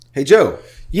Hey, Joe.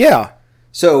 Yeah.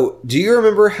 So, do you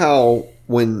remember how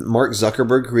when Mark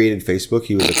Zuckerberg created Facebook,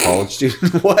 he was a college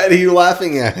student? What are you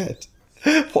laughing at?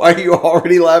 Why are you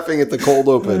already laughing at the cold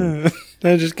open?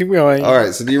 No, just keep going. All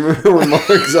right. So, do you remember when Mark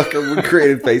Zuckerberg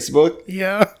created Facebook?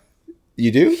 Yeah.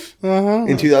 You do? Uh-huh.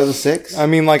 In 2006? I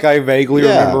mean, like, I vaguely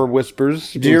remember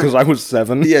whispers because I was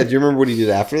 7. Yeah. Do you remember what he did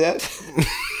after that?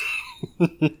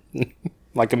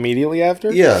 Like, immediately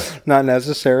after? Yeah. Not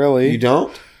necessarily. You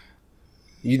don't?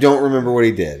 You don't remember what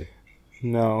he did?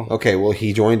 No. Okay. Well,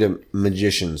 he joined a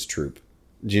magician's troupe.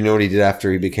 Do you know what he did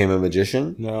after he became a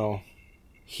magician? No.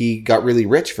 He got really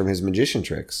rich from his magician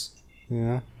tricks.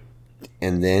 Yeah.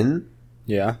 And then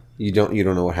Yeah. you don't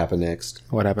know what happened next.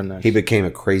 What happened next? He became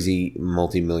a crazy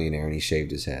multimillionaire and he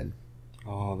shaved his head.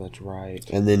 Oh, that's right.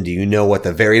 And then do you know what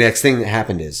the very next thing that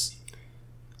happened is?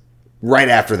 Right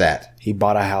after that. He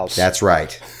bought a house. That's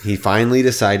right. He finally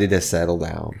decided to settle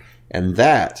down. And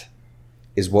that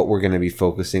is what we're going to be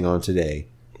focusing on today.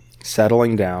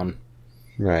 Settling down.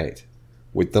 Right.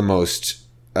 With the most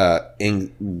nightmarish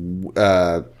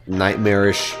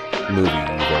movie you've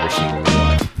ever seen in your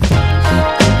life.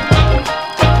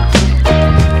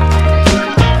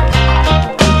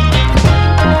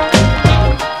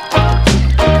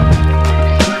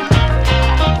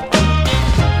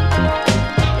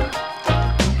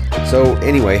 So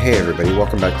anyway, hey everybody,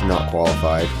 welcome back to Not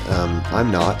Qualified.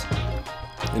 I'm not.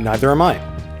 And neither am I.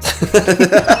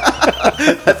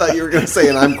 I thought you were going to say,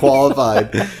 and I'm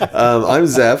qualified. I'm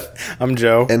Zeph. I'm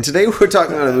Joe. And today we're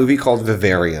talking about a movie called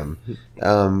Vivarium.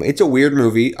 It's a weird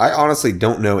movie. I honestly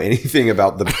don't know anything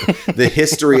about the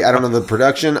history. I don't know the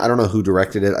production. I don't know who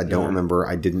directed it. I don't remember.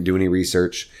 I didn't do any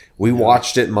research. We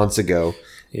watched it months ago.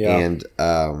 Yeah. And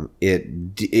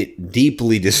it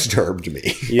deeply disturbed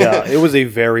me. Yeah, it was a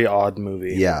very odd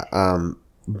movie. Yeah.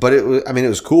 But it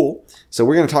was cool. So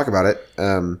we're going to talk about it.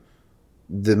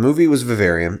 The movie was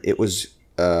Vivarium. It was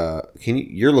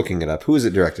you're looking it up. Who is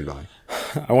it directed by?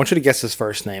 I want you to guess his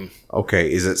first name. Okay,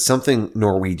 is it something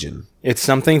Norwegian? It's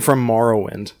something from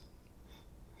Morrowind.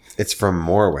 It's from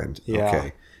Morrowind. Yeah.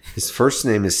 Okay. His first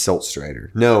name is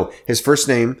Siltstrider. No, his first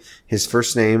name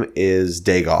is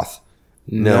Dagoth.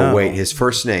 No, wait, his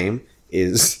first name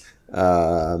is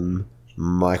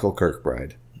Michael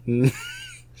Kirkbride.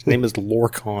 His name is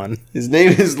Lorcan. His name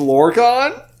is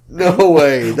Lorcan? No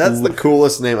way. That's the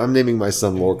coolest name. I'm naming my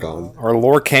son Lorcan. Or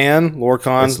Lorcan.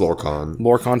 Lorcan. It's Lorcan.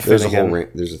 Lorcan There's Finnegan.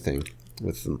 there's a thing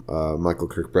with Michael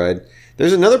Kirkbride.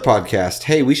 There's another podcast.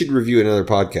 Hey, we should review another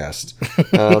podcast.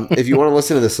 If you want to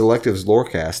listen to the Selectives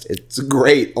Lorecast, it's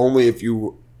great only if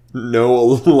you know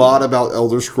a lot about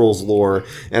Elder Scrolls lore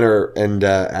and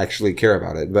actually care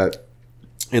about it. But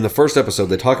in the first episode,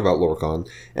 they talk about Lorcan,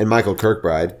 and Michael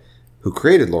Kirkbride, who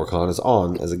created Lorcan, is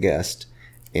on as a guest.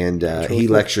 And he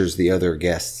lectures the other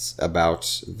guests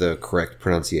about the correct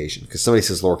pronunciation. Because somebody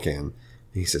says Lorcan, and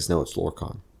he says, no, it's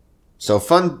Lorcan. So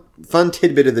fun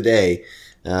tidbit of the day.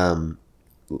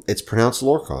 It's pronounced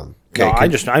Lorcan. Okay,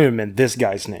 No, I meant this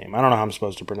guy's name. I don't know how I'm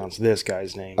supposed to pronounce this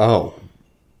guy's name. Oh.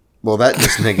 Well, that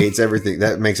just negates everything.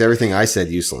 That makes everything I said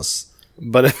useless.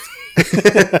 But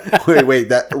Wait,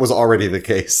 that was already the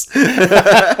case.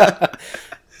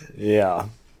 yeah.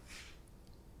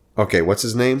 Okay, what's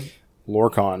his name?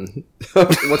 Lorcan.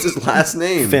 What's his last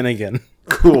name? Finnegan.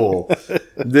 Cool.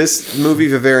 This movie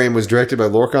Vivarium was directed by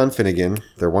Lorcan Finnegan.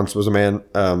 There once was a man,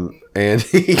 and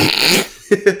he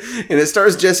and it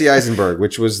stars Jesse Eisenberg,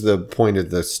 which was the point of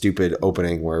the stupid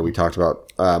opening where we talked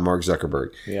about Mark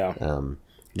Zuckerberg. Yeah.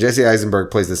 Jesse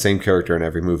Eisenberg plays the same character in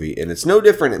every movie, and it's no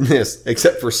different in this,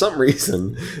 except for some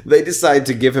reason they decide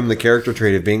to give him the character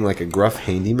trait of being like a gruff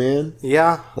handyman.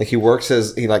 Yeah. Like he works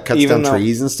as he like cuts Even down though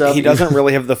trees and stuff. He doesn't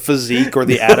really have the physique or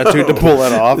the attitude to pull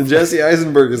it off. Jesse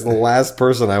Eisenberg is the last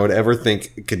person I would ever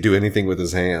think could do anything with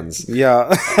his hands.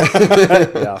 Yeah.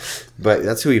 Yeah. But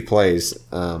that's who he plays.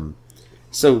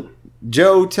 So,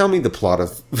 Joe, tell me the plot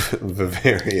of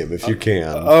Vivarium, if you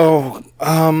can.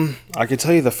 I can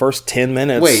tell you the first 10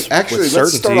 minutes. Wait, actually, with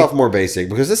let's certainty. start off more basic,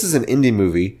 because this is an indie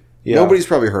movie. Yeah. Nobody's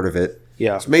probably heard of it.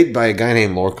 Yeah. It's made by a guy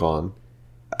named Lorcan.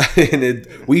 And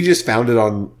we just found it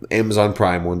on Amazon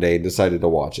Prime one day and decided to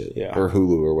watch it. Yeah. Or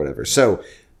Hulu or whatever. So,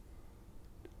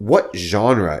 what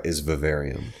genre is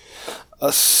Vivarium?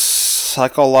 A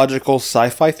psychological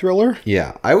sci-fi thriller?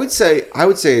 Yeah, I would say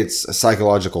it's a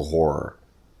psychological horror.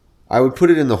 I would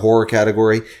put it in the horror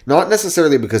category, not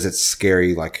necessarily because it's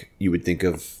scary like you would think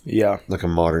of like a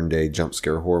modern day jump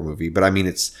scare horror movie, but I mean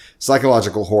it's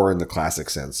psychological horror in the classic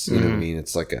sense. You know what I mean?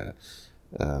 It's like a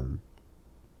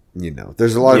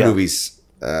there's a lot of movies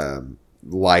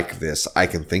like this I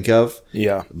can think of.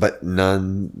 Yeah. But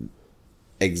none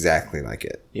exactly like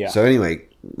it. Yeah. So anyway,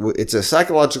 It's a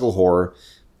psychological horror,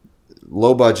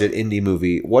 low budget indie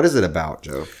movie. What is it about,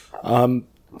 Joe?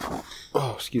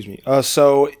 Excuse me.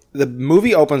 So the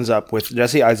movie opens up with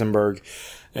Jesse Eisenberg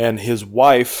and his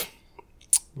wife,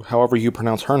 however you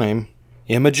pronounce her name,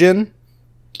 Imogen.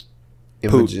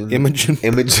 Imogen Imogen.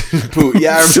 Poot.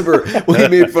 Yeah, I remember we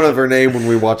made fun of her name when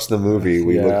we watched the movie.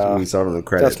 We saw it in the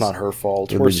credits. That's not her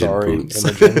fault. Imogen We're sorry,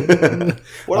 Poots. Imogen.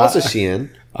 What else is she in?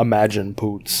 Imagine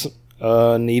Poots.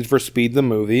 Need for Speed the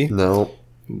movie. No.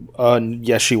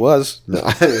 Yes, she was. No,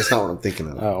 that's not what I'm thinking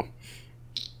of.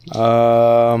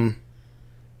 Oh.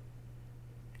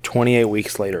 28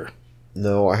 Weeks Later.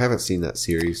 No, I haven't seen that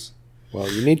series.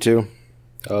 Well, you need to.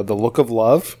 The Look of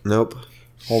Love. Nope.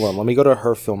 Hold on, let me go to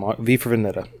her film. V for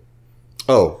Vendetta.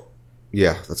 Oh,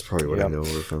 yeah, that's probably what I Yep. know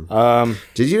her from.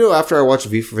 Did you know after I watched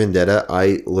V for Vendetta,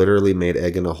 I literally made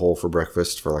egg in a hole for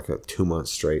breakfast for like 2 months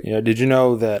straight? Yeah, did you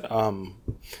know that?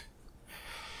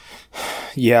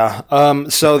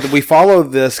 So we follow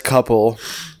this couple.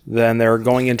 Then they're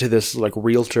going into this like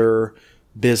realtor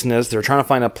business. They're trying to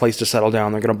find a place to settle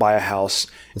down. They're going to buy a house.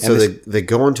 So they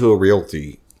go into a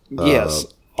realty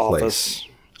office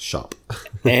shop.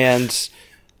 and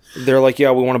they're like,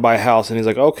 yeah, we want to buy a house. And he's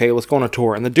like, okay, let's go on a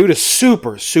tour. And the dude is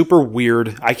super, super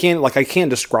weird. I can't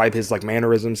describe his like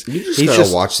mannerisms. You just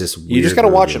gotta watch this weird You just gotta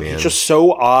watch him. man. He's just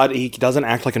so odd. He doesn't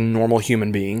act like a normal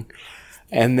human being.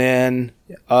 And then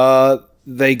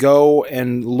they go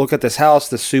and look at this house,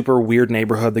 this super weird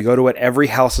neighborhood. They go to it. Every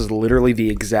house is literally the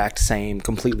exact same,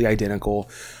 completely identical.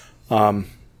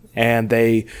 And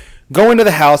they go into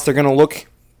the house. They're going to look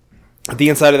at the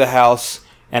inside of the house.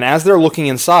 And as they're looking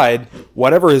inside,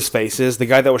 whatever his face is, the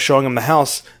guy that was showing him the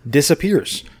house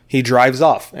disappears. He drives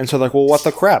off. And so they're like, well, what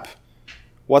the crap?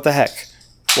 What the heck?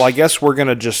 Well, I guess we're going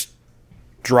to just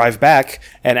drive back.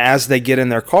 And as they get in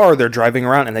their car, they're driving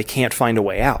around and they can't find a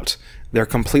way out. They're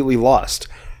completely lost.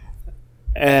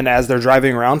 And as they're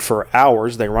driving around for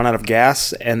hours, they run out of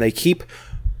gas. And they keep...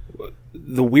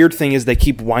 The weird thing is they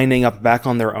keep winding up back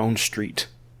on their own street.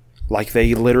 Like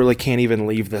they literally can't even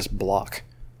leave this block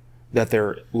that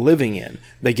they're living in.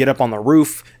 They get up on the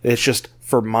roof. It's just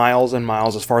for miles and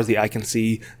miles, as far as the eye can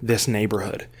see, this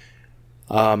neighborhood.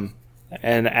 And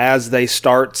as they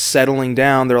start settling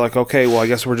down, they're like, okay, well, I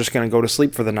guess we're just going to go to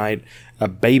sleep for the night. A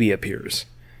baby appears.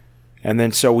 And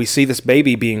then so we see this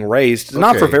baby being raised,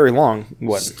 not for very long.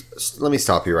 What? Let me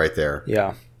stop you right there.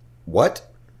 Yeah. What?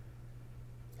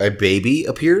 A baby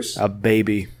appears? A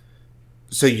baby.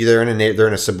 So they're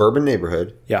in a suburban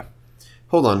neighborhood. Yeah.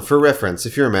 Hold on, for reference,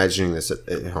 if you're imagining this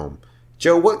at home,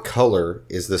 Joe, what color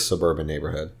is this suburban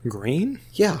neighborhood? Green?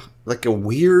 Yeah, like a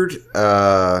weird,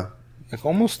 like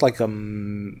almost like a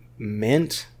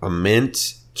mint. A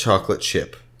mint chocolate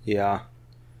chip. Yeah.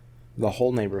 The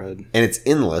whole neighborhood. And it's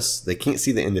endless. They can't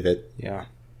see the end of it. Yeah.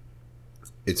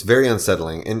 It's very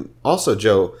unsettling. And also,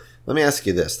 Joe, let me ask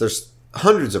you this. There's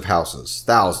hundreds of houses,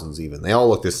 thousands even. They all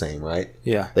look the same, right?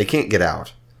 Yeah. They can't get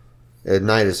out.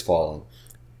 Night is falling.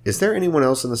 Is there anyone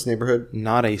else in this neighborhood?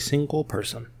 Not a single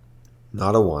person.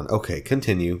 Not a one. Okay,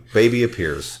 continue. Baby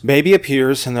appears. Baby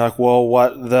appears, and they're like, well,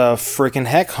 what the freaking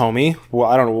heck, homie? Well,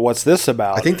 I don't know. What's this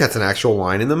about? I think that's an actual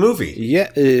line in the movie. Yeah.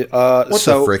 What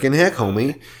the freaking heck,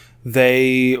 homie?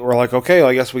 They were like, okay,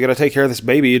 well, I guess we got to take care of this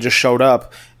baby. It just showed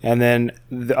up. And then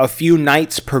a few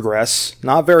nights progress,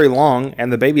 not very long,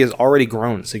 and the baby has already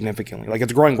grown significantly. Like,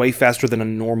 it's growing way faster than a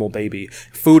normal baby.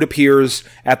 Food appears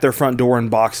at their front door in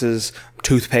boxes,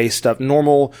 toothpaste stuff,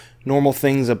 normal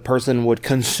things a person would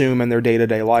consume in their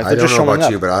day-to-day life. I don't know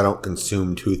about you, but I don't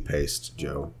consume toothpaste,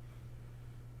 Joe.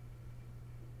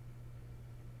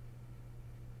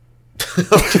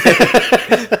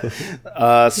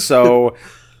 So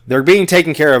they're being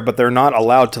taken care of, but they're not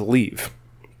allowed to leave.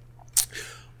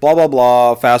 Blah, blah,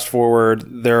 blah. Fast forward.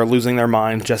 They're losing their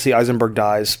mind. Jesse Eisenberg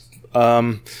dies.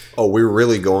 We're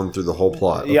really going through the whole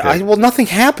plot. Okay. Yeah, nothing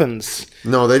happens.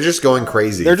 No, they're just going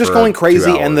crazy. They're just going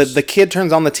crazy, and the the kid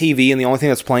turns on the TV, and the only thing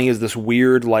that's playing is this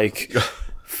weird, like...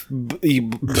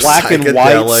 black and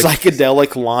white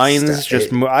psychedelic lines.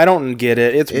 I don't get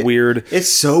it. It's weird. It's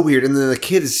so weird. And then the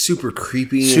kid is super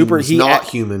creepy. He's not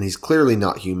human. He's clearly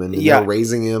not human. And they're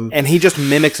raising him, and he just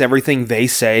mimics everything they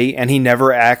say, and he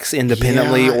never acts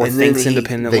independently or thinks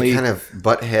independently. They kind of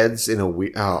butt heads in a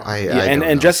weird.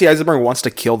 And Jesse Eisenberg wants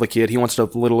to kill the kid. He wants to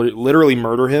literally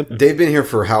murder him. They've been here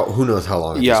for who knows how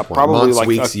long? At this point. Probably months, like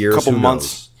weeks, years, couple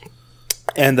months.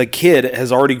 And the kid has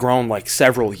already grown like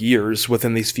several years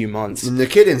within these few months. And the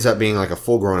kid ends up being like a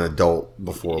full-grown adult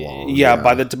before long. Yeah,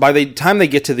 by the time they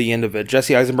get to the end of it,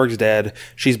 Jesse Eisenberg's dead.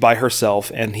 She's by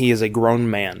herself, and he is a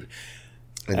grown man.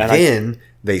 And then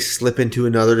they slip into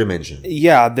another dimension.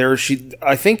 Yeah,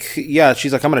 I think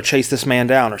she's like, I'm gonna chase this man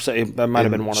down, or so that might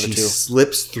have been one of the two. She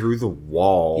slips through the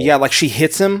wall. Yeah, like she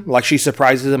hits him, like she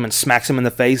surprises him and smacks him in the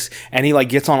face, and he like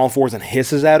gets on all fours and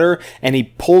hisses at her, and he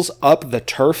pulls up the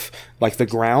turf, like the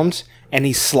ground, and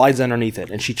he slides underneath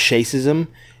it, and she chases him,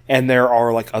 and there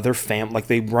are like other like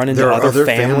they run into other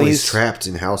families trapped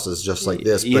in houses just like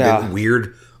this, but in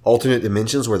weird alternate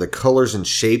dimensions where the colors and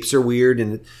shapes are weird,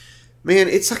 and man,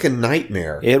 it's like a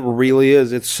nightmare. It really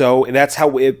is. That's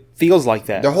how it feels like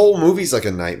that. The whole movie's like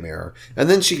a nightmare. And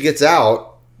then she gets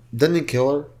out. Doesn't he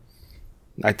kill her?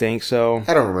 I think so.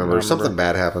 I don't remember. Something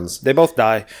bad happens. They both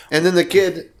die. And then the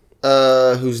kid,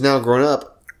 who's now grown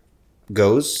up,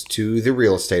 goes to the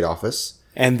real estate office.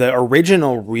 And the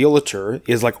original realtor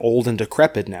is like old and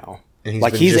decrepit now. And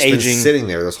he's aging, been sitting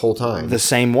there this whole time the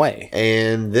same way.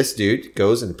 And this dude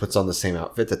goes and puts on the same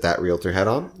outfit that realtor had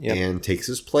on, and takes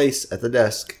his place at the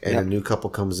desk. And a new couple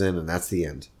comes in, and that's the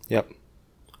end. Yep,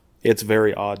 it's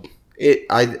very odd.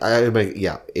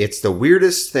 It's the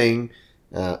weirdest thing.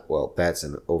 Well, that's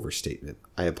an overstatement.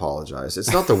 I apologize.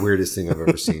 It's not the weirdest thing I've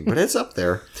ever seen, but it's up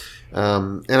there.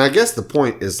 And I guess the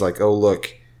point is like, oh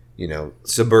look.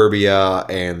 Suburbia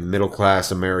and middle class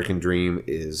American dream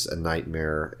is a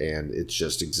nightmare, and it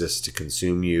just exists to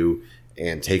consume you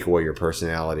and take away your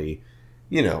personality.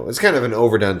 It's kind of an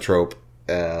overdone trope,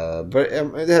 but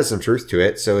it has some truth to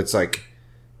it. So it's like,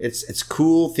 it's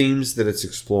cool themes that it's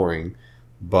exploring,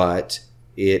 but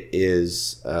it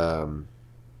is,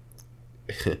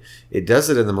 it does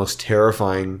it in the most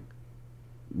terrifying,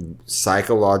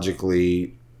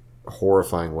 psychologically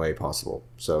horrifying way possible.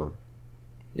 So.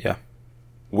 Yeah.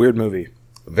 Weird movie.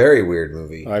 Very weird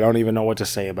movie. I don't even know what to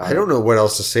say about it. I don't know what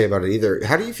else to say about it either.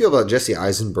 How do you feel about Jesse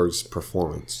Eisenberg's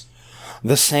performance?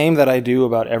 The same that I do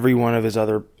about every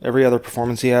other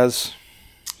performance he has.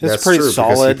 It's pretty true,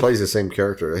 solid. Because he plays the same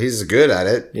character. He's good at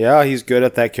it. Yeah, he's good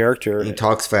at that character. He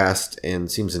talks fast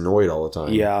and seems annoyed all the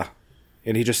time. Yeah.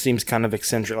 And he just seems kind of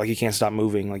eccentric. Like he can't stop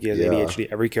moving. Like he has ADHD.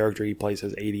 Every character he plays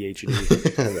has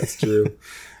ADHD. That's true.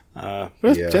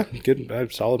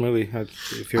 Good, solid movie.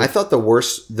 I thought the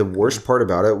worst part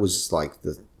about it was like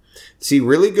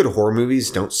really good horror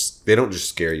movies don't just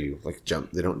scare you,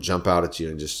 they don't jump out at you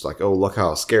and just like, oh look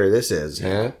how scary this is,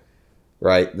 huh?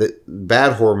 Right? The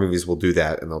bad horror movies will do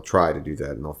that, and they'll try to do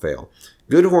that, and they'll fail.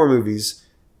 Good horror movies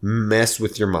mess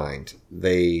with your mind.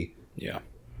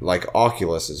 Like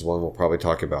Oculus is one we'll probably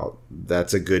talk about.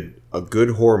 That's a good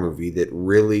horror movie that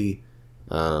really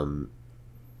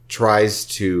tries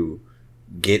to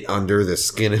get under the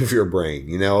skin of your brain.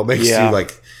 It makes you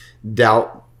like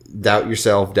doubt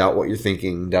yourself, doubt what you're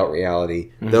thinking, doubt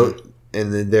reality. Mm-hmm.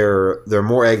 And then they're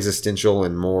more existential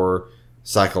and more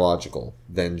psychological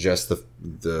than just the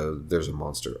there's a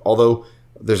monster. Although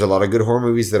there's a lot of good horror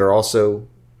movies that are also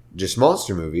just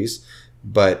monster movies,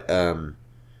 but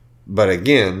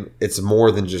again, it's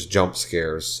more than just jump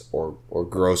scares or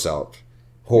gross out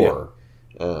horror. Yeah.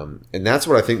 And that's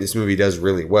what I think this movie does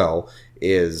really well.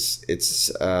 Is it's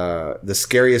the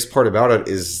scariest part about it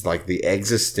is like the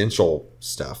existential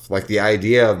stuff, like the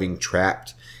idea of being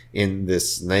trapped in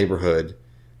this neighborhood,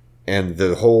 and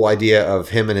the whole idea of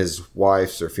him and his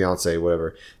wife or fiance,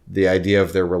 whatever, the idea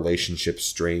of their relationship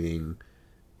straining,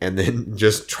 and then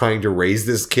just trying to raise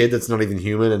this kid that's not even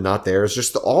human and not theirs.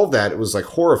 Just all of that, it was like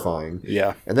horrifying.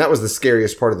 Yeah, and that was the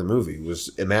scariest part of the movie, was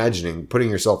imagining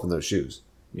putting yourself in those shoes.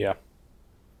 Yeah.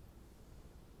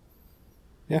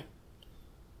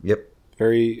 Yep.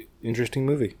 Very interesting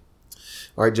movie.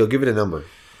 All right, Joe, give it a number.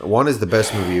 1 is the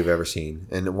best movie you've ever seen,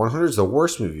 and 100 is the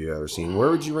worst movie you've ever seen. Where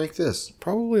would you rank this?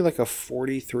 Probably like a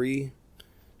 43.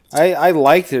 I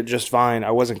liked it just fine.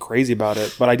 I wasn't crazy about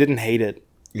it, but I didn't hate it.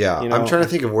 Yeah, I'm trying to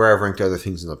think of where I've ranked other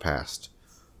things in the past.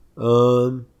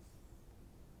 Yeah,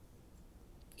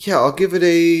 I'll give it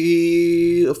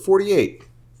a 48.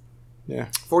 Yeah.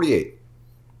 48.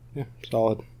 Yeah,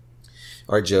 solid.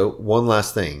 All right, Joe, one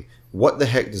last thing. What the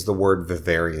heck does the word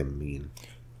vivarium mean?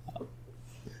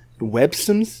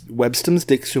 Webster's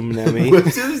Dictionary.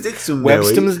 Webster's Dictionary.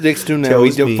 Webster's Dictionary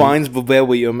defines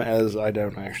vivarium as, I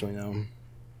don't actually know.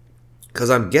 Because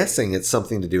I'm guessing it's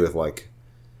something to do with like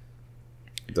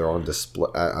they're on display.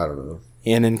 I don't know.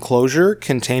 An enclosure,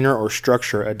 container, or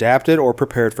structure adapted or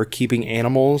prepared for keeping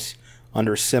animals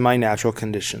under semi-natural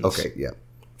conditions. Okay, yeah.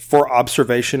 For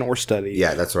observation or study.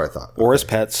 Yeah, that's what I thought. Or as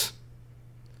pets.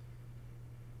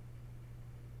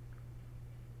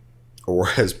 Or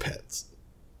as pets.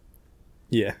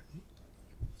 Yeah.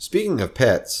 Speaking of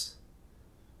pets,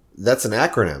 that's an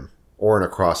acronym or an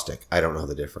acrostic. I don't know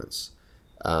the difference.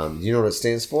 You know what it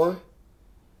stands for?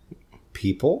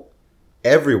 People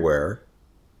everywhere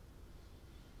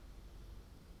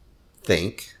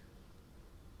think.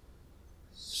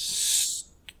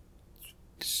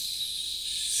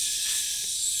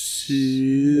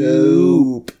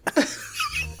 Soup.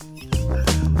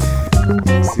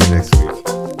 See you next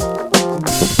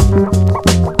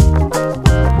week.